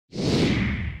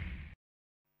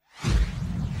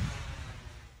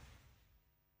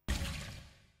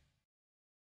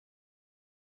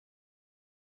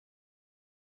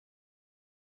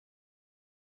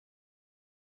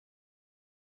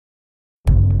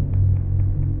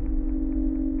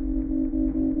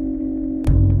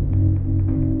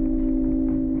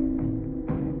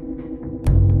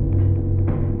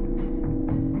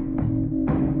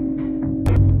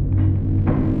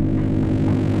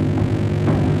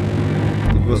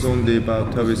was only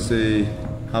about, how we say,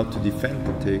 how to defend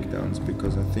the takedowns,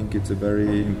 because I think it's a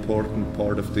very important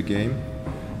part of the game.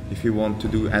 If you want to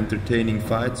do entertaining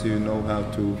fights, you know how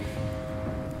to,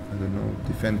 I don't know,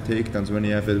 defend takedowns. When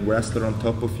you have a wrestler on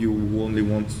top of you who only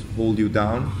wants to hold you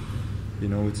down, you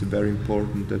know, it's very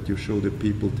important that you show the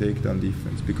people takedown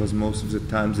defense, because most of the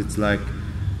times it's like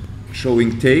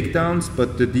showing takedowns,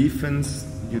 but the defense,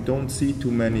 you don't see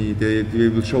too many. They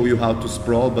will show you how to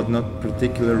sprawl, but not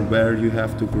particular where you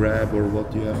have to grab or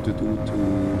what you have to do to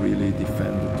really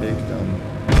defend the takedown.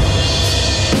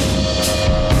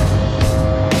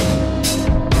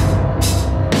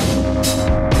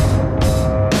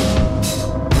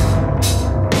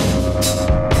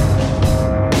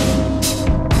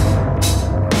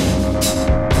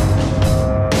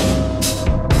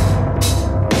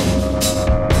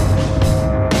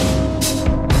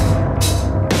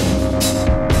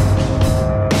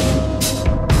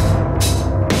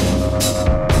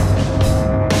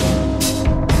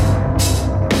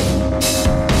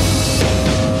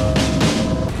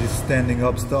 Standing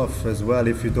up stuff as well.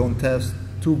 If you don't have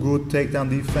too good takedown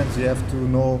defense, you have to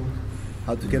know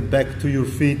how to get back to your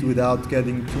feet without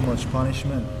getting too much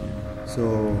punishment.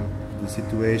 So the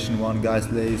situation, one guy's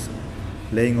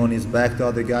laying on his back, the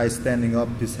other guy is standing up,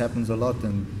 this happens a lot,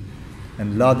 and a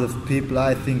lot of people,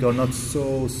 I think, are not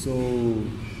so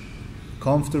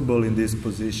comfortable in this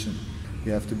position.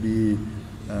 You have to be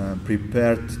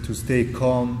prepared to stay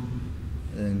calm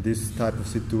in this type of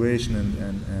situation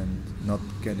and not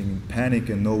getting in panic,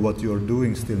 and know what you're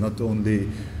doing still, not only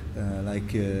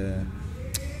like a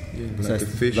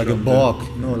fish, like a buck.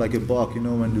 No, like a buck, you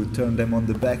know, when you turn them on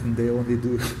the back and they only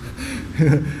do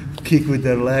kick with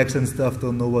their legs and stuff,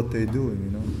 don't know what they're doing,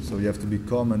 you know. So you have to be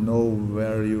calm and know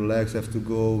where your legs have to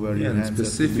go, where your hands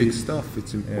specific have to be. Stuff,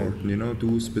 it's important, you know,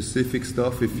 do specific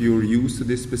stuff. If you're used to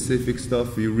this specific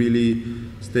stuff, you really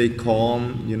stay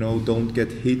calm, you know, don't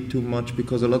get hit too much,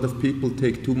 because a lot of people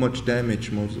take too much damage.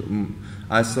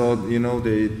 I saw, you know,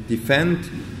 they defend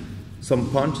some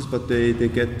punches, but they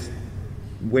get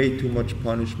way too much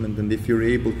punishment, and if you're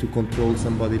able to control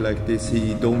somebody like this,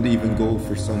 he don't even go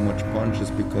for so much punches,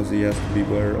 because he has to be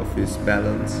aware of his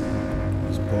balance,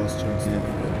 his posture and stuff.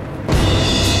 Yeah.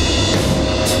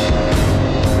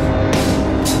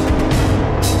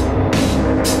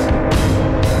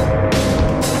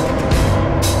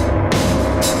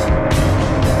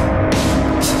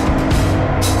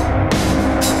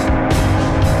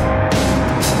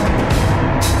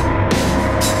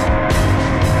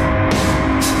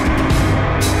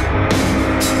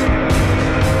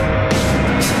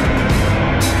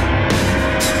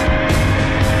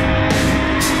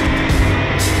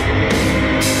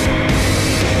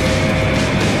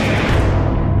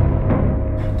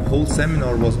 The whole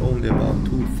seminar was only about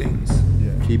two things.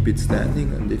 Yeah. Keep it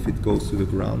standing, and if it goes to the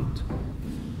ground,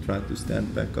 try to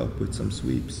stand back up with some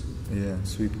sweeps. Yeah,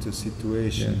 sweep the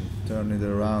situation, turn it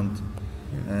around,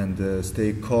 and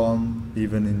stay calm,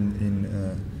 even in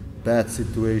bad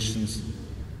situations,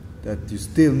 that you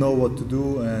still know what to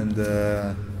do, and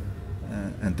the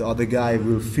other guy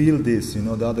will feel this, you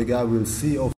know, the other guy will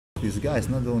see, oh, this guy is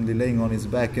not only laying on his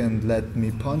back and let me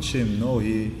punch him, no,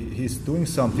 he's doing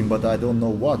something, but I don't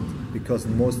know what, because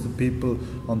most people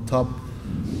on top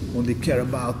only care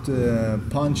about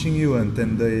punching you, and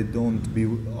then they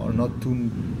are not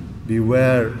too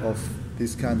beware of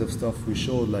this kind of stuff we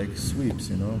showed, like sweeps,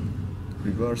 you know,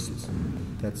 reversals.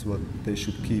 That's what they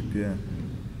should keep, yeah,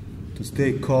 to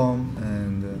stay calm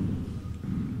and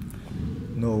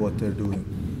know what they're doing.